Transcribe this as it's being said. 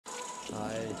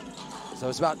So I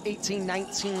was about 18,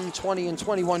 19, 20, and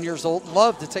 21 years old.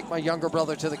 Loved to take my younger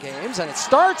brother to the games, and it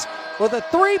starts with a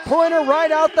three-pointer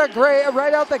right out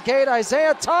the gate.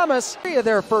 Isaiah Thomas, 3 of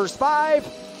their first 5,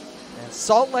 and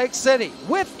Salt Lake City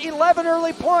with 11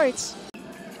 early points.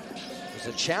 It was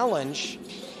a challenge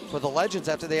for the Legends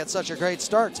after they had such a great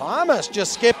start. Thomas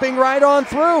just skipping right on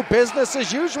through. Business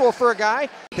as usual for a guy.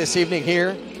 This evening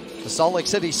here, the Salt Lake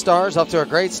City Stars up to a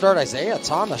great start. Isaiah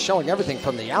Thomas showing everything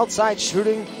from the outside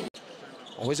shooting.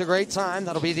 Always a great time.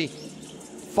 That'll be the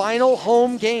final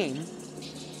home game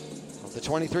of the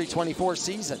 23-24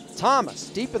 season. Thomas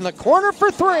deep in the corner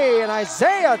for 3, and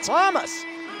Isaiah Thomas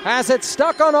has it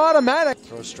stuck on automatic.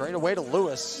 Throws straight away to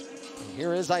Lewis. And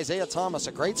here is Isaiah Thomas.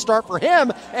 A great start for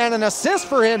him and an assist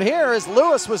for him here as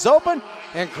Lewis was open.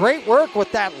 And great work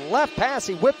with that left pass.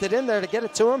 He whipped it in there to get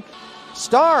it to him.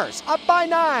 Stars up by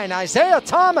 9. Isaiah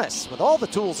Thomas with all the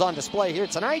tools on display here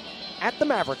tonight at the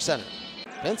Maverick Center.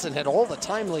 Vincent hit all the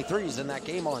timely threes in that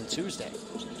game on Tuesday.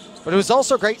 But it was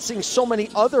also great seeing so many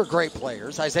other great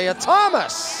players. Isaiah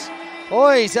Thomas,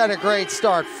 boy, he's had a great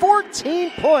start.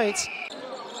 14 points.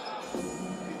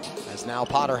 As now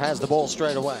Potter has the ball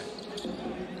straight away.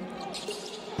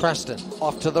 Preston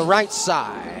off to the right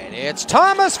side. It's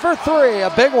Thomas for 3,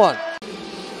 a big one.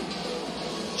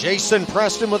 Jason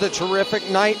Preston with a terrific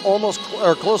night, almost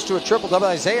or close to a triple-double.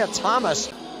 Isaiah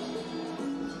Thomas,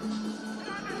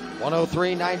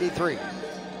 103-93.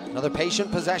 Another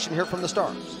patient possession here from the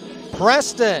Stars.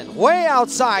 Preston way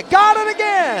outside, got it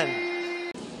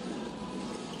again.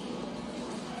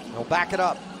 He'll back it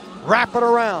up, wrap it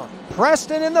around.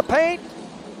 Preston in the paint,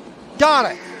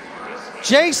 got it.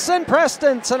 Jason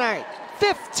Preston tonight,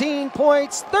 15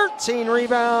 points, 13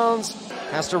 rebounds.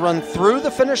 Has to run through the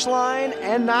finish line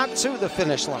and not to the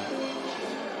finish line.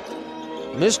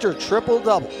 Mr.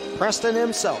 Triple-Double, Preston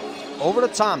himself. Over to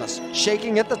Thomas,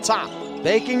 shaking at the top,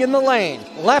 baking in the lane.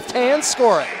 Left hand,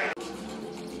 score it.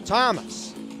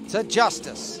 Thomas to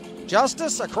Justice.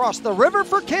 Justice across the river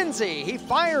for Kinsey. He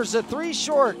fires a 3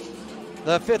 short.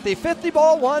 The 50-50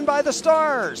 ball won by the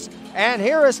Stars. And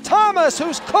here is Thomas,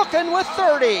 who's cooking with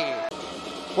 30.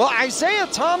 Well, Isaiah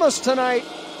Thomas tonight,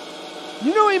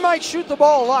 you know he might shoot the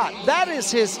ball a lot. That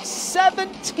is his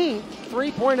 17th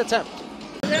three-point attempt.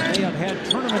 They have had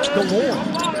tournaments galore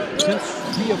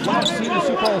since we have last seen the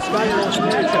Sioux Falls Skyforce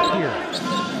matchup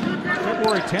here.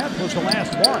 February 10th was the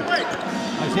last one.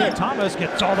 Isaiah Thomas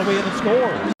gets all the way in and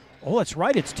scores. Oh, that's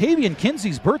right. It's Tavian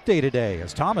Kinsey's birthday today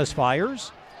as Thomas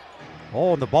fires.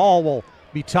 Oh, and the ball will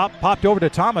be popped over to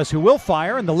Thomas, who will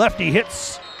fire, and the lefty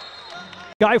hits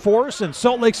Skyforce and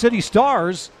Salt Lake City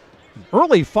Stars.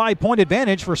 Early 5-point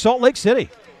advantage for Salt Lake City.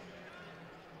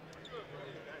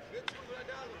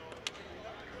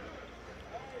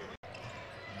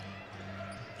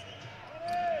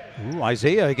 Ooh,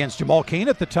 Isaiah against Jamal Cain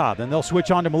at the top. Then they'll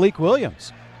switch on to Malik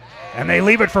Williams. And they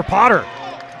leave it for Potter.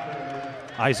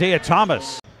 Isaiah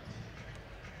Thomas.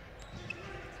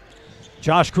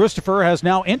 Josh Christopher has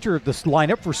now entered this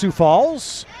lineup for Sioux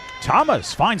Falls.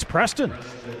 Thomas finds Preston.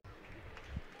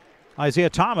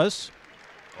 Isaiah Thomas.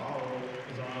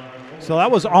 So that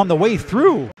was on the way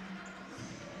through.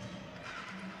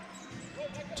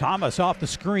 Thomas off the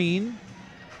screen.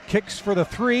 Kicks for the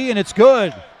 3, and it's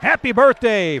good. Happy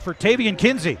birthday for Tavian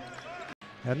Kinsey.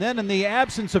 And then in the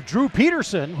absence of Drew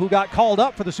Peterson, who got called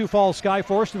up for the Sioux Falls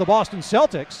Skyforce to the Boston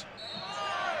Celtics,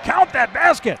 count that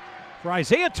basket for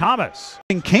Isaiah Thomas.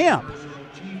 In camp.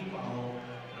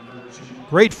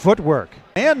 Great footwork.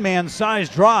 Man size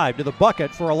drive to the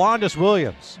bucket for Alondis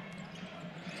Williams.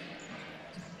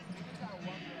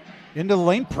 Into the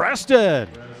lane, Preston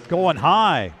going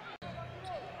high.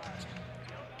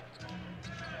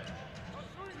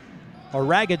 A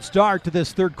ragged start to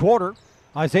this third quarter.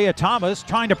 Isaiah Thomas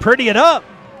trying to pretty it up.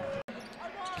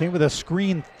 Came with a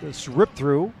screen, this rip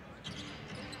through.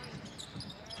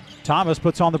 Thomas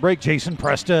puts on the break. Jason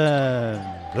Preston,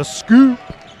 the scoop.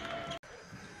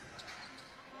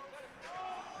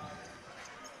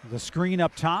 The screen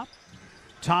up top.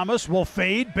 Thomas will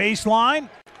fade, baseline.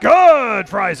 Good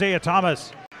for Isaiah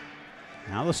Thomas.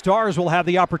 Now the Stars will have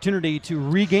the opportunity to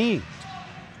regain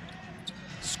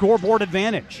scoreboard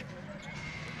advantage.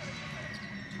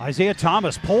 Isaiah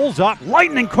Thomas pulls up,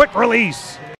 lightning quick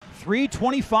release.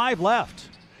 3:25 left.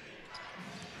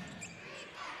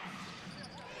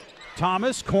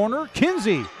 Thomas, corner,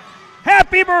 Kinsey.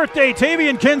 Happy birthday,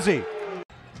 Tavian Kinsey.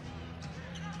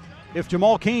 If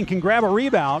Jamal Cain can grab a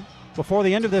rebound before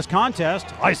the end of this contest,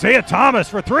 Isaiah Thomas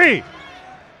for 3.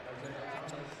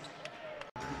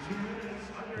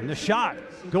 And the shot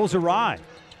goes awry.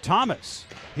 Thomas,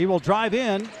 he will drive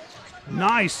in.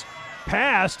 Nice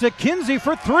pass to Kinsey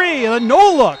for 3, and a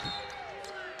no look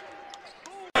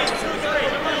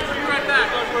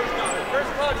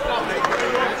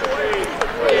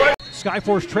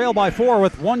Skyforce trail by 4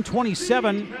 with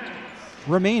 1:27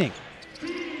 remaining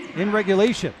in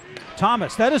regulation.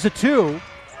 Thomas, that is a 2,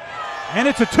 and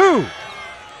it's a 2.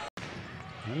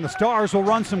 And the Stars will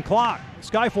run some clock.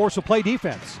 Skyforce will play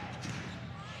defense.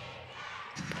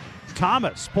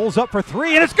 Thomas pulls up for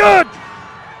 3, and it's good!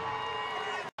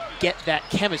 Get that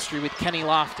chemistry with Kenny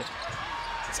Lofton.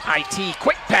 It's IT,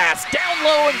 quick pass, down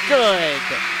low and good.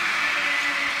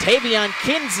 Tavion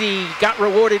Kinsey got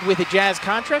rewarded with a Jazz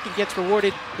contract and gets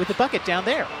rewarded with a bucket down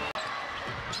there.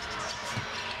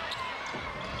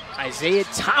 Isaiah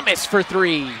Thomas for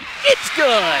 3. It's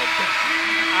good!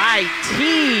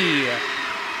 IT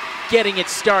getting it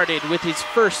started with his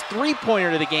first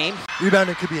three-pointer of the game.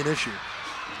 Rebounding could be an issue.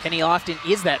 Kenny Lofton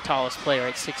is that tallest player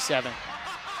at 6'7".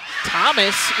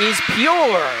 Thomas is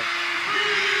pure.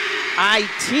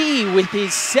 IT with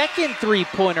his second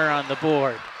three-pointer on the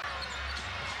board.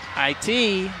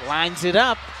 IT lines it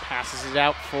up, passes it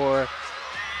out for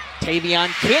Tavion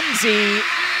Kinsey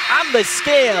on the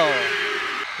scale.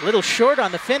 A little short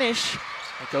on the finish.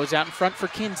 It goes out in front for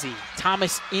Kinsey.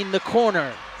 Thomas in the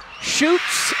corner,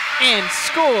 shoots and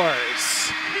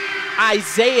scores.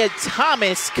 Isaiah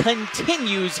Thomas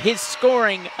continues his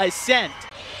scoring ascent.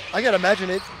 I gotta imagine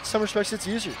it, in some respects it's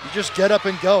easier. You just get up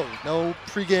and go. No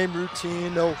pregame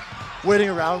routine, no waiting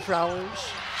around for hours.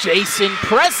 Jason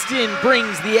Preston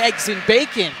brings the eggs and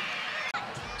bacon.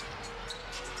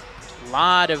 A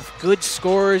lot of good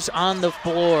scores on the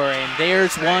floor, and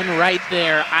there's one right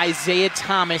there. Isaiah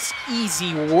Thomas,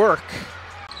 easy work.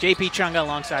 JP Chunga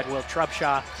alongside Will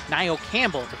Trubshaw. Niall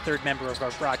Campbell, the third member of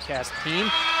our broadcast team.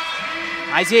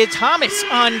 Isaiah Thomas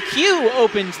on cue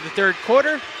opens the third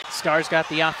quarter. Stars got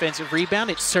the offensive rebound.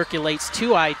 It circulates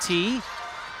to IT.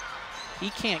 He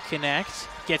can't connect.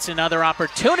 Gets another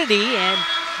opportunity, and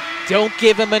don't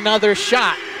give him another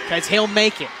shot because he'll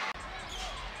make it.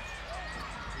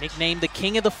 Nicknamed the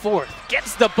King of the Fourth.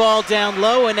 Gets the ball down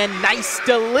low, and a nice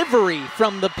delivery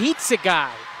from the pizza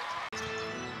guy.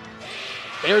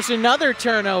 There's another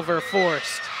turnover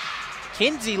forced.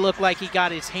 Kinsey looked like he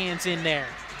got his hands in there.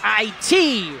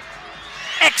 IT,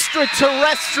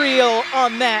 extraterrestrial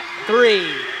on that 3.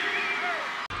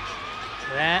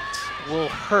 That will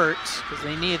hurt because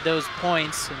they needed those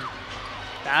points. And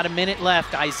about a minute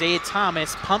left. Isaiah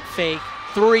Thomas, pump fake,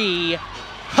 3.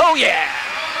 Oh yeah!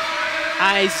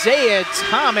 Isaiah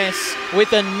Thomas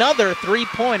with another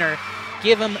three-pointer.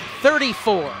 Give him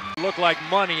 34. Looked like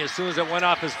money as soon as it went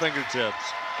off his fingertips.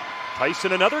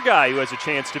 Tyson, another guy who has a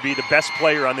chance to be the best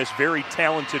player on this very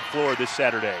talented floor this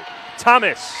Saturday.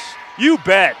 Thomas, you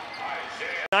bet.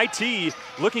 IT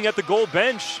looking at the goal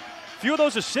bench. A few of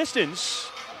those assistants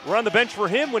were on the bench for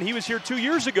him when he was here 2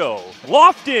 years ago.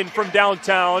 Lofton from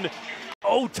downtown.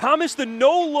 Oh, Thomas, the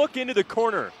no look into the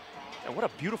corner. And what a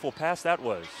beautiful pass that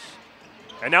was.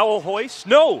 And now Hoist,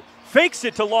 no, fakes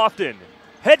it to Lofton.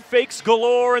 Head fakes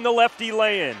galore and the lefty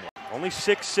lay-in. Only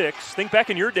 6'6". Think back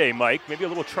in your day, Mike. Maybe a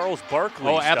little Charles Barkley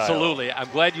Oh, style. absolutely. I'm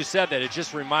glad you said that. It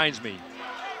just reminds me.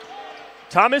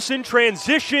 Thomas in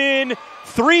transition.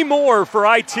 3 more for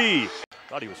IT.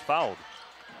 Thought he was fouled.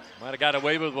 Might have got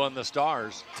away with one of the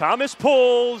Stars. Thomas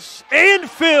pulls and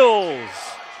fills.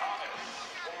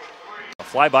 A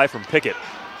flyby from Pickett.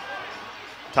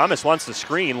 Thomas wants the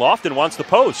screen. Lofton wants the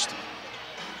post.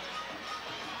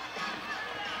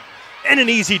 And an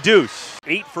easy deuce.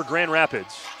 8 for Grand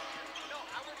Rapids.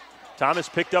 Thomas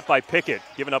picked up by Pickett,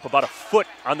 giving up about a foot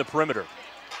on the perimeter.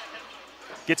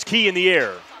 Gets Key in the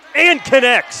air and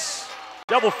connects.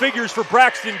 Double figures for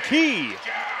Braxton Key.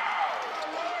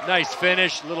 Nice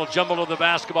finish. Little jumble of the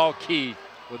basketball. Key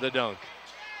with the dunk.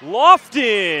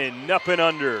 Lofton up and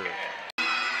under.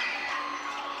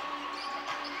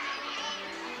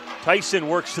 Tyson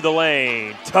works to the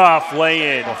lane. Tough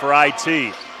lay-in for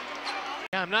IT.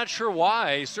 Yeah, I'm not sure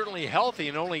why. He's certainly healthy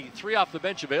and only 3 off the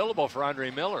bench available for Andre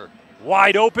Miller.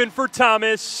 Wide open for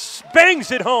Thomas.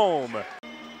 Bangs it home.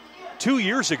 2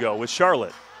 years ago with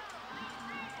Charlotte.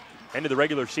 End of the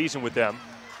regular season with them.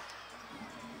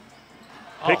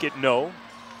 Pickett, no.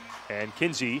 And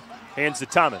Kinsey hands to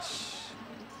Thomas.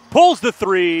 Pulls the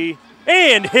 3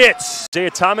 and hits. Isaiah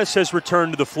Thomas has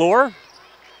returned to the floor.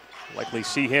 Likely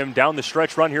see him down the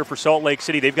stretch run here for Salt Lake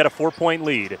City. They've got a 4-point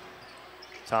lead.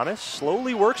 Thomas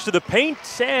slowly works to the paint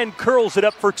and curls it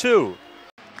up for 2.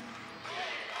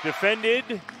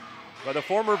 Defended by the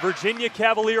former Virginia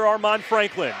Cavalier Armand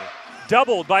Franklin.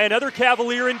 Doubled by another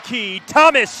Cavalier in Key.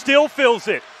 Thomas still fills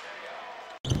it.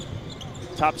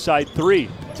 Topside 3.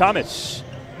 Thomas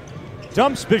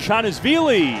dumps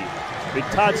Bishanishvili.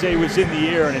 Bitadze was in the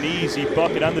air and an easy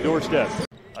bucket on the doorstep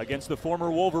against the former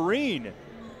Wolverine.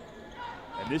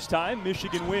 And this time,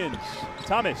 Michigan wins.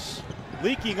 Thomas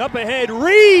Leaking up ahead,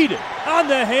 Reed on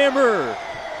the hammer.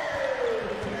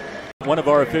 One of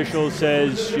our officials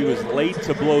says she was late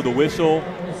to blow the whistle.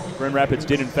 Grand Rapids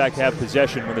did in fact have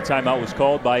possession when the timeout was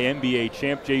called by NBA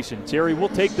champ Jason Terry. We'll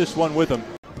take this one with him.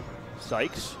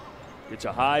 Sykes gets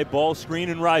a high ball screen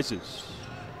and rises.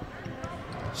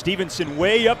 Stevenson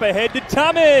way up ahead to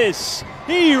Thomas.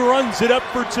 He runs it up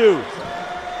for 2.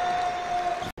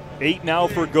 8 now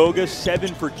for Goga,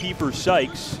 7 for Kiefer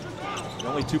Sykes. The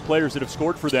only 2 players that have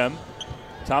scored for them.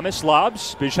 Thomas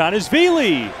lobs,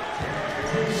 Bijanishvili.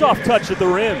 Soft touch at the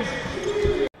rim.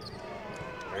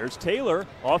 There's Taylor,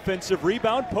 offensive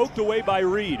rebound, poked away by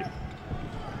Reed.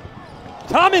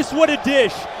 Thomas, what a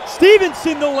dish!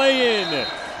 Stevenson the lay-in.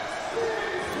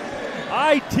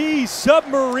 IT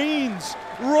Submarines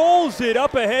rolls it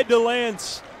up ahead to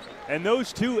Lance. And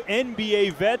those 2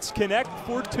 NBA vets connect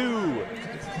for 2.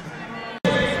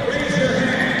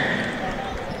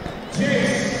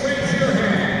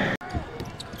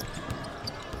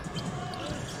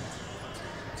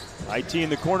 IT in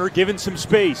the corner, given some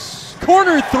space.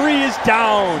 Corner 3 is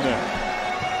down.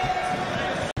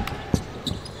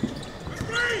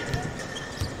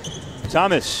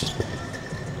 Thomas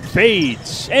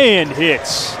fades and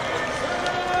hits.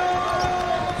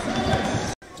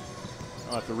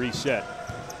 I'll have to reset.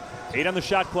 8 on the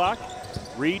shot clock.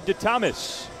 Reed to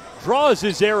Thomas. Draws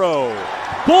his arrow.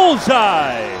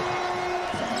 Bullseye.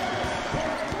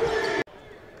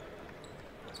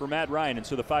 For Matt Ryan, and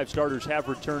so the 5 starters have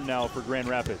returned now for Grand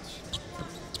Rapids.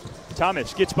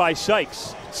 Thomas gets by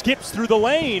Sykes, skips through the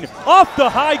lane, off the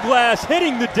high glass,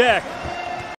 hitting the deck.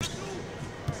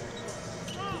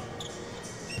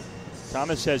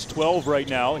 Thomas has 12 right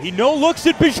now. He no-looks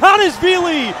at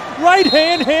Bijanishvili,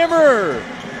 right-hand hammer.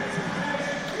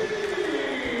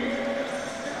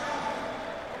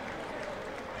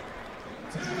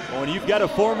 When you've got a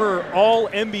former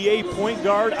All-NBA point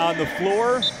guard on the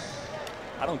floor,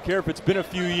 I don't care if it's been a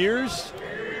few years.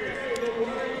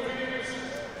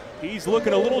 He's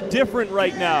looking a little different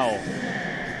right now.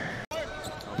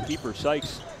 Keeper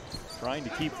Sykes trying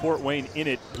to keep Fort Wayne in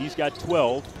it. He's got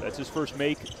 12. That's his first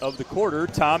make of the quarter.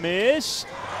 Thomas.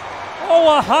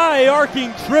 Oh, a high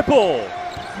arcing triple.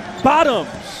 Bottoms.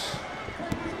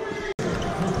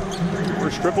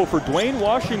 First triple for Dwayne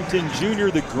Washington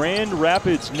Jr., the Grand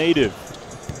Rapids native.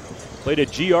 Played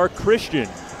at GR Christian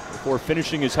before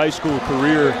finishing his high school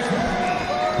career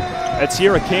at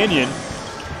Sierra Canyon.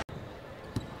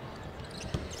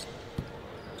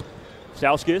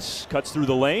 Stauskas cuts through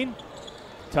the lane.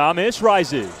 Thomas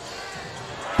rises.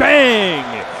 Bang!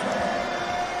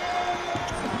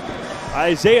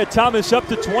 Isaiah Thomas up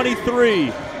to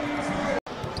 23.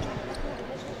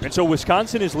 And so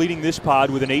Wisconsin is leading this pod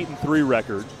with an 8-3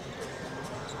 record.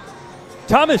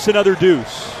 Thomas another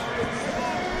deuce.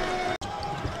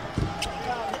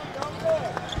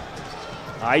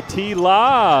 IT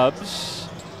lobs,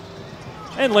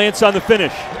 and Lance on the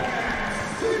finish.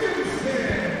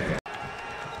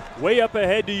 Way up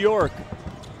ahead to York,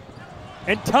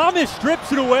 and Thomas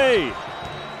strips it away.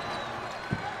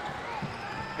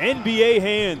 NBA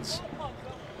hands.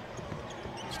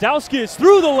 Stauskas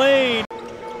through the lane.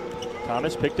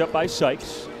 Thomas picked up by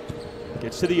Sykes,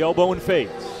 gets to the elbow and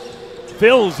fades.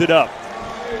 Fills it up.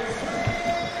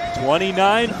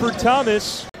 29 for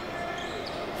Thomas.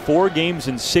 4 games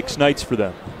in 6 nights for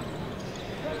them.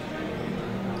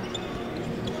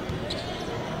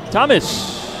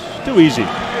 Thomas, too easy.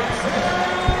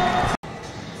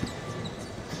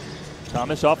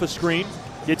 Thomas off a screen,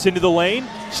 gets into the lane,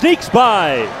 sneaks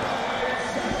by.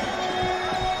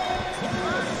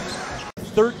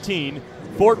 13,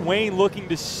 Fort Wayne looking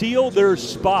to seal their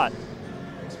spot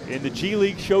in the G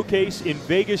League Showcase in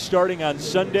Vegas starting on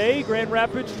Sunday. Grand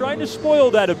Rapids trying to spoil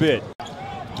that a bit.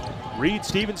 Reed,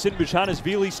 Stevenson,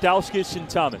 Bijanishvili, Stauskas, and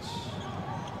Thomas.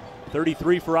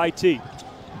 33 for IT.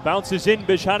 Bounces in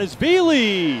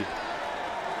Bijanishvili.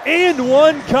 And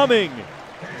one coming.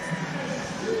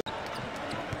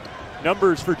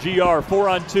 Numbers for GR,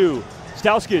 4-on-2.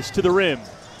 Stauskas to the rim.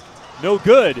 No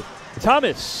good.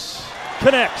 Thomas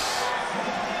connects.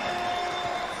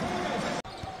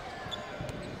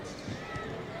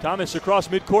 Thomas across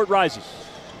midcourt rises.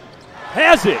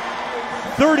 Has it.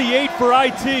 38 for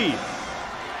IT.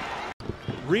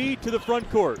 Reed to the front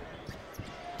court.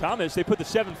 Thomas, they put the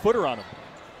 7-footer on him.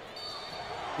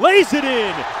 Lays it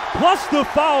in, plus the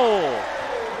foul.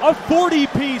 A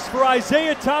 40-piece for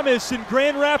Isaiah Thomas in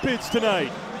Grand Rapids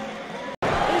tonight.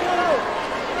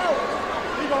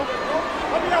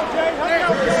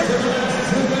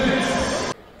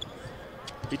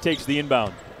 He takes the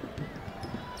inbound.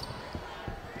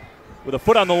 With a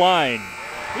foot on the line.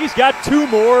 He's got 2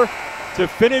 more. to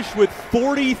finish with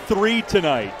 43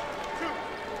 tonight.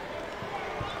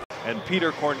 And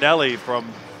Peter Corneli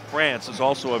from France is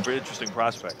also a very interesting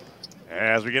prospect.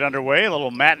 As we get underway, a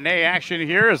little matinee action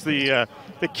here as the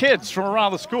kids from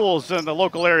around the schools in the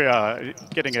local area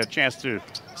getting a chance to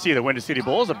see the Windy City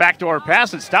Bulls. A backdoor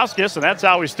pass and Stauskis, and that's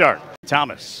how we start.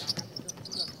 Thomas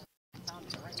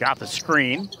got the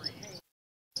screen,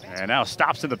 and now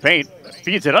stops in the paint,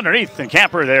 feeds it underneath, and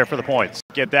Camper there for the points.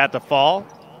 Get that to fall.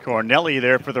 Corneli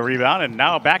there for the rebound, and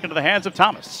now back into the hands of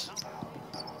Thomas.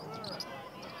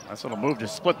 Nice little move to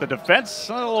split the defense.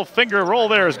 A little finger roll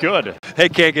there is good. Hey,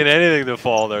 can't get anything to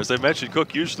fall there. As I mentioned,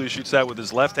 Cook usually shoots that with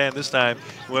his left hand. This time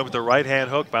he went with the right hand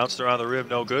hook, bounced around the rim,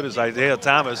 no good. As Isaiah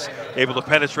Thomas able to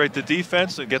penetrate the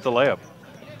defense and get the layup.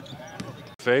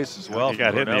 Face as well. He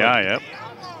got hit in the eye, yep.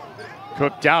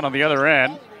 Cook down on the other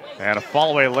end, and a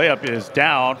fall-away layup is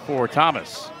down for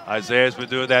Thomas. Isaiah's been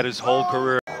doing that his whole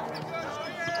career.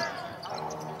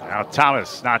 Now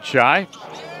Thomas not shy.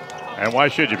 And why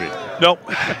should you be? Nope.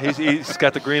 he's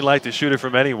got the green light to shoot it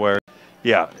from anywhere.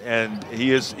 Yeah, and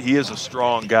he is a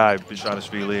strong guy,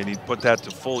 Bishanishvili, and he put that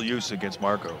to full use against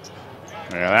Marco.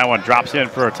 Yeah, that one drops in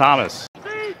for Thomas.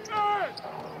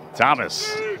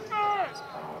 Thomas.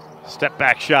 Step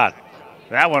back shot.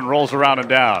 That one rolls around and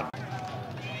down.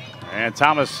 And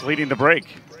Thomas leading the break.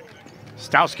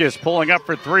 Stauskis pulling up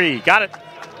for three. Got it.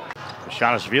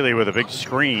 Bishanishvili with a big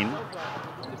screen.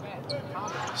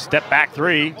 Step back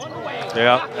three.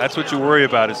 Yeah, that's what you worry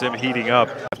about, is them heating up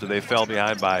after they fell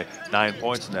behind by 9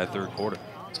 points in that third quarter.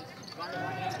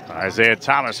 Isaiah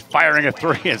Thomas firing a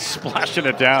three and splashing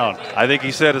it down. I think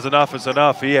he said enough is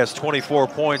enough. He has 24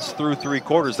 points through 3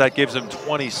 quarters. That gives him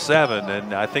 27,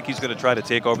 and I think he's going to try to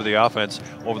take over the offense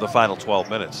over the final 12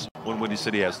 minutes when Windy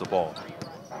City has the ball.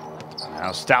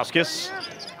 Now Stauskis.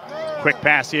 Quick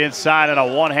pass inside and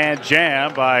a one-hand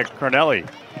jam by Corneli.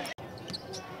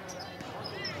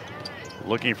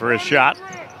 Looking for his shot.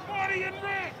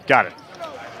 Got it.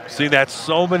 Seen that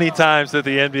so many times at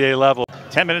the NBA level.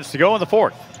 10 minutes to go in the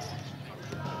fourth.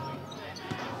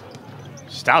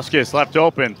 Stauskis left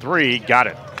open, three, got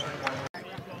it.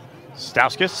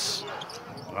 Stauskis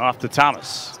off to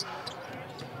Thomas.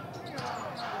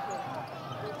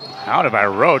 Out by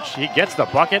Roach, he gets the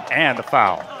bucket and the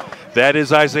foul. That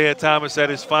is Isaiah Thomas at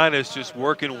his finest, just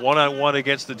working one-on-one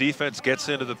against the defense, gets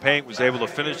into the paint, was able to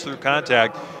finish through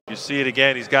contact. You see it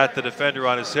again, he's got the defender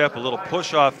on his hip, a little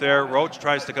push off there. Roach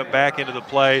tries to come back into the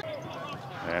play.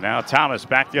 And now Thomas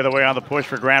back the other way on the push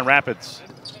for Grand Rapids.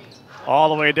 All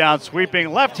the way down,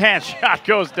 sweeping left-hand shot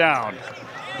goes down.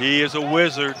 He is a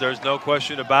wizard, there's no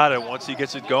question about it. Once he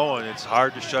gets it going, it's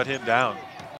hard to shut him down.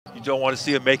 You don't want to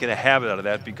see him making a habit out of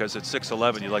that, because at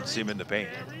 6'11", you like to see him in the paint.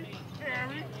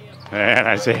 And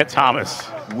Isaiah Thomas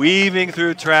weaving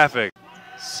through traffic.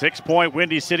 6-point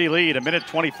Windy City lead,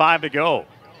 1:25 to go.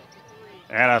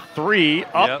 And a three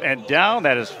up and down,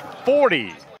 that is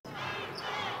 40.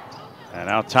 And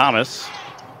now Thomas.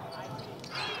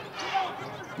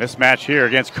 Mismatch here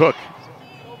against Cook.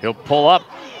 He'll pull up,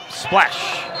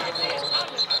 splash.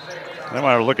 I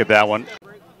want to look at that one.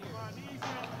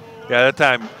 Yeah, that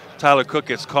time Tyler Cook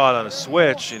gets caught on a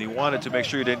switch, and he wanted to make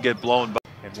sure he didn't get blown by.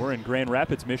 And we're in Grand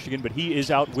Rapids, Michigan, but he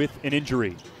is out with an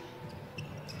injury.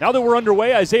 Now that we're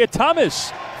underway, Isaiah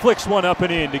Thomas flicks one up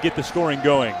and in to get the scoring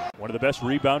going. One of the best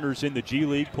rebounders in the G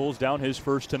League pulls down his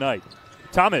first tonight.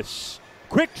 Thomas,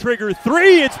 quick trigger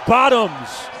three, it's bottoms.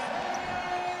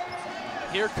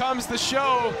 Here comes the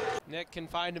show. Nick can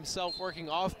find himself working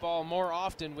off ball more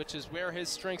often, which is where his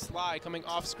strengths lie, coming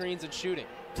off screens and shooting.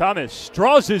 Thomas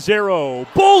draws his arrow,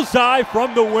 bullseye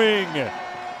from the wing.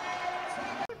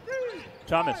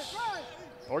 Thomas,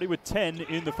 already with 10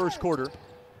 in the first quarter.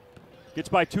 Gets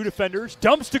by 2 defenders,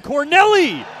 dumps to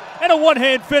Corneli, and a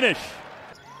one-hand finish.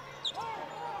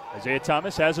 Isaiah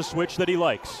Thomas has a switch that he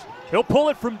likes. He'll pull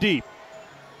it from deep.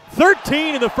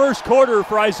 13 in the first quarter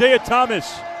for Isaiah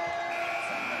Thomas.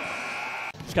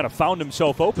 Just kind of found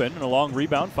himself open, and a long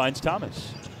rebound finds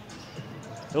Thomas.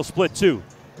 He'll split 2.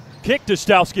 Kick to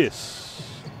Stauskis.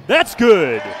 That's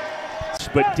good,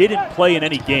 but didn't play in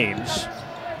any games.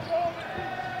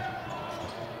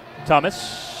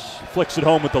 Thomas flicks it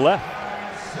home with the left.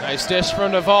 Nice dish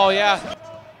from Naval, yeah.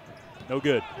 No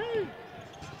good.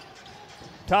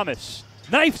 Thomas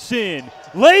knifes in,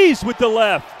 lays with the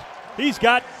left. He's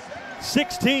got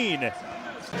 16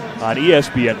 on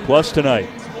ESPN Plus tonight.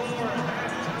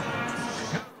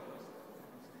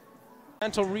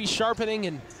 Mental resharpening,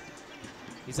 and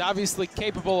he's obviously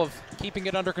capable of keeping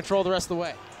it under control the rest of the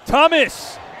way.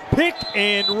 Thomas, pick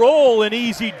and roll, an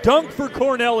easy dunk for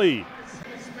Corneli.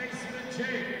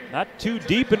 Not too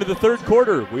deep into the third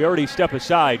quarter. We already step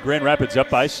aside. Grand Rapids up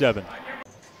by 7.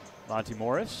 Monty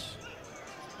Morris.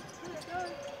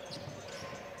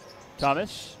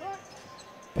 Thomas.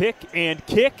 Pick and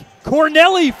kick.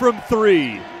 Cornelli from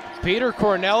 3. Peter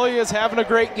Cornelli is having a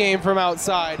great game from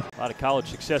outside. A lot of college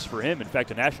success for him. In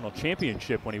fact, a national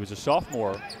championship when he was a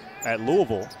sophomore at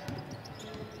Louisville.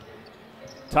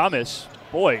 Thomas,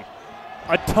 boy,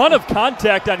 a ton of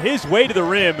contact on his way to the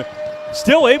rim.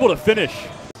 Still able to finish.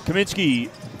 Kaminsky,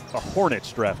 a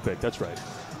Hornets draft pick, that's right.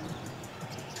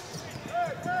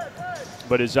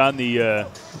 But is on the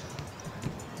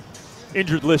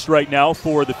injured list right now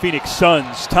for the Phoenix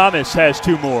Suns. Thomas has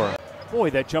 2 more.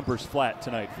 Boy, that jumper's flat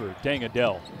tonight for Dang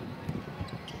Adele.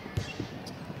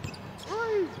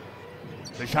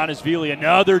 Mishanashvili,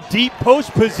 another deep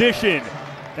post position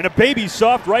and a baby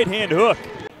soft right-hand hook.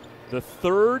 The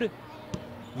 3rd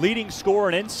leading scorer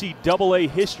in NCAA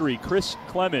history, Chris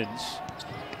Clemens,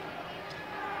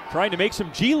 trying to make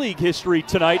some G League history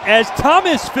tonight as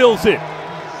Thomas fills it.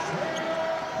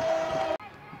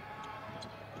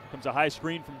 Comes a high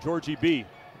screen from Georgie B.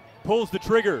 Pulls the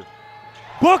trigger.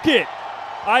 Book it!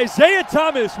 Isaiah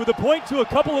Thomas with a point to a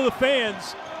couple of the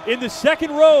fans in the 2nd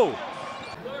row.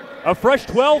 A fresh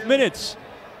 12 minutes.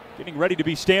 Getting ready to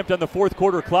be stamped on the 4th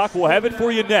quarter clock. We'll have it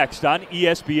for you next on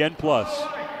ESPN+.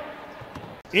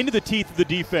 Into the teeth of the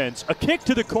defense. A kick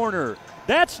to the corner.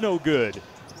 That's no good.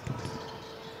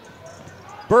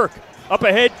 Burke up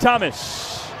ahead,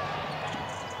 Thomas.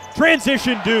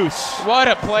 Transition deuce. What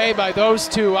a play by those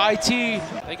two. IT,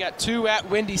 they got 2 at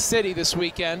Windy City this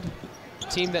weekend.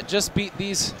 Team that just beat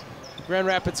these Grand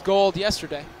Rapids Gold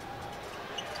yesterday.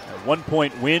 A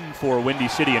 1-point win for Windy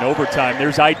City in overtime.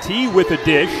 There's IT with a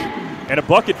dish and a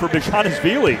bucket for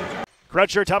Mishanashvili.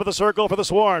 Crutcher, top of the circle for the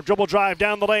Swarm. Dribble drive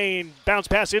down the lane. Bounce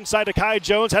pass inside to Kai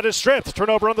Jones. Had it stripped.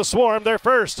 Turnover on the Swarm. They're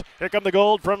first. Here come the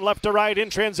Gold from left to right in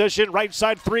transition. Right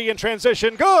side 3 in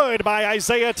transition. Good by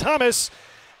Isaiah Thomas.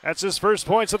 That's his first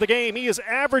points of the game. He is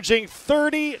averaging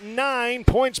 39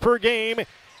 points per game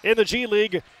in the G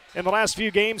League in the last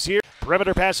few games here.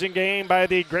 Perimeter passing game by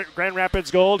the Grand Rapids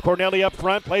Gold. Cornelli up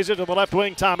front, plays it to the left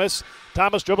wing, Thomas.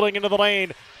 Thomas dribbling into the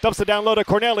lane, dumps it down low to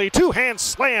Cornelli. 2-hand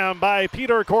slam by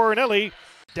Peter Cornelli.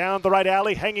 Down the right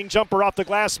alley, hanging jumper off the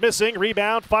glass, missing.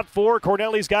 Rebound, fought for.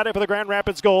 Cornelli's got it for the Grand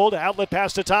Rapids Gold. Outlet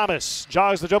pass to Thomas.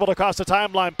 Jogs the dribble across the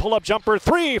timeline. Pull-up jumper,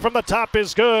 3 from the top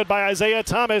is good by Isaiah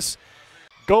Thomas.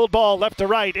 Gold ball left to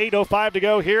right, 8:05 to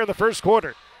go here in the first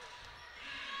quarter.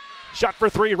 Shot for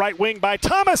 3, right wing by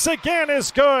Thomas again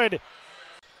is good.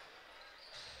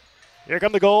 Here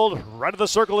come the Gold. Right of the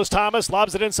circle is Thomas.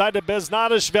 Lobs it inside to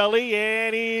Beznadishvili,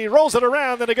 and he rolls it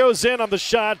around, and it goes in on the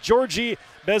shot. Georgie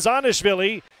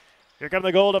Beznadishvili. Here come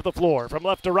the Gold up the floor. From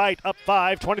left to right, up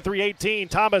 5, 23-18.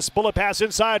 Thomas, bullet pass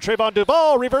inside. Trayvon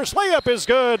Duvall. Reverse layup is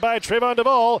good by Trayvon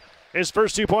Duvall. His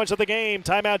first 2 points of the game.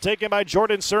 Timeout taken by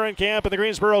Jordan Surenkamp and the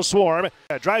Greensboro Swarm.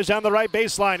 Drives down the right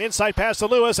baseline. Inside pass to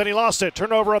Lewis, and he lost it.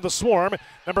 Turnover on the Swarm.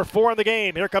 Number 4 in the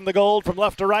game. Here come the Gold from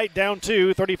left to right, down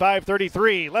 2,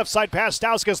 35-33. Left side pass,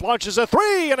 Stauskas launches a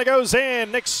 3, and it goes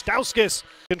in. Nick Stauskas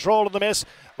control of the miss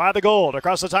by the Gold.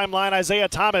 Across the timeline, Isaiah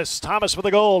Thomas. Thomas for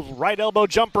the Gold. Right elbow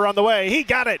jumper on the way. He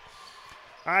got it.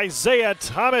 Isaiah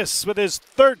Thomas with his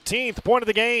 13th point of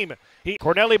the game.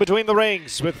 Cornelli between the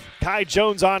rings with Kai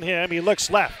Jones on him. He looks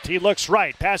left. He looks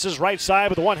right. Passes right side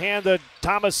with one hand.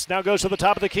 Thomas now goes to the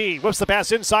top of the key. Whips the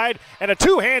pass inside, and a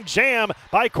 2-hand jam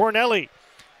by Cornelli.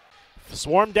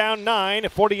 Swarm down 9,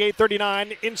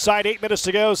 48-39. Inside 8 minutes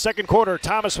to go. Second quarter.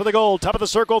 Thomas for the Gold. Top of the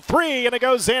circle. 3, and it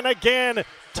goes in again.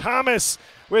 Thomas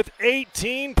with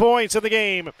 18 points in the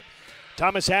game.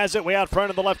 Thomas has it way out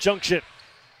front in the left junction.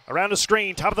 Around the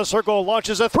screen. Top of the circle.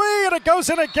 Launches a 3, and it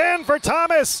goes in again for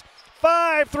Thomas.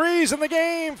 5 threes in the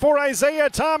game for Isaiah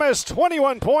Thomas.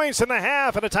 21 points in the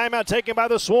half, and a timeout taken by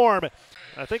the Swarm.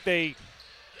 I think they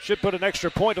should put an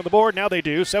extra point on the board. Now they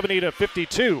do.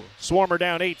 70-52. Swarm are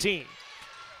down 18.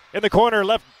 In the corner,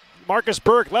 left, Marcus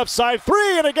Burke, left side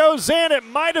 3, and it goes in. It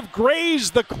might have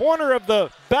grazed the corner of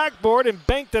the backboard and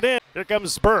banked it in. Here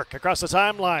comes Burke across the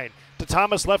timeline. To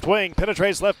Thomas, left wing,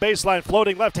 penetrates left baseline,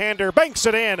 floating left-hander, banks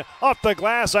it in, off the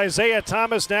glass. Isaiah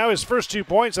Thomas now his first 2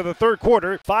 points in the third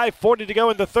quarter. 5:40 to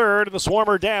go in the third, and the Swarm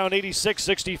are down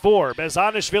 86-64.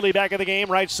 Beznadishvili back in the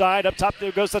game, right side, up top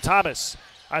goes to Thomas.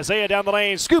 Isaiah down the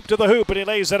lane, scoop to the hoop, and he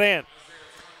lays it in.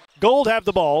 Gold have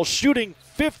the ball, shooting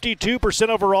 52%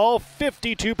 overall,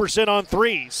 52% on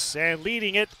threes, and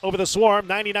leading it over the Swarm,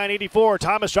 99-84.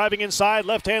 Thomas driving inside,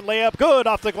 left-hand layup, good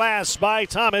off the glass by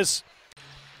Thomas.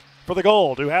 For the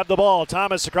Gold, who have the ball.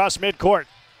 Thomas across midcourt.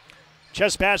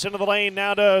 Chest pass into the lane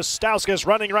now to Stauskas,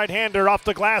 running right-hander off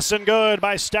the glass and good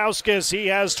by Stauskas. He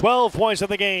has 12 points in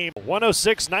the game.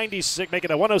 106-96,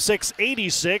 making it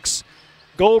 106-86.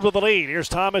 Gold with the lead. Here's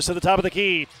Thomas to the top of the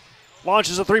key.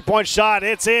 Launches a three-point shot.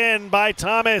 It's in by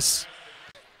Thomas.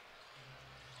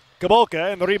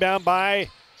 Kabolka and the rebound by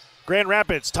Grand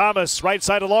Rapids. Thomas, right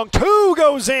side along. Two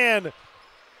goes in.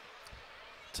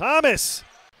 Thomas,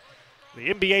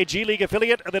 the NBA G League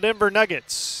affiliate of the Denver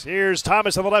Nuggets. Here's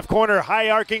Thomas in the left corner. High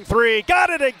arcing three. Got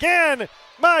it again.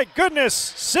 My goodness.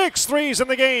 6 threes in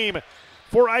the game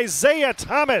for Isaiah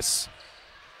Thomas.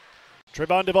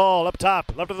 Trevon Duvall up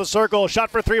top, left of the circle, shot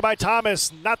for three by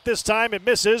Thomas. Not this time, it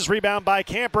misses. Rebound by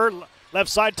Camper. Left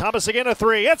side, Thomas again, a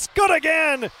three. It's good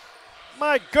again.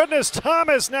 My goodness,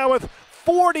 Thomas now with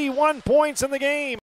 41 points in the game.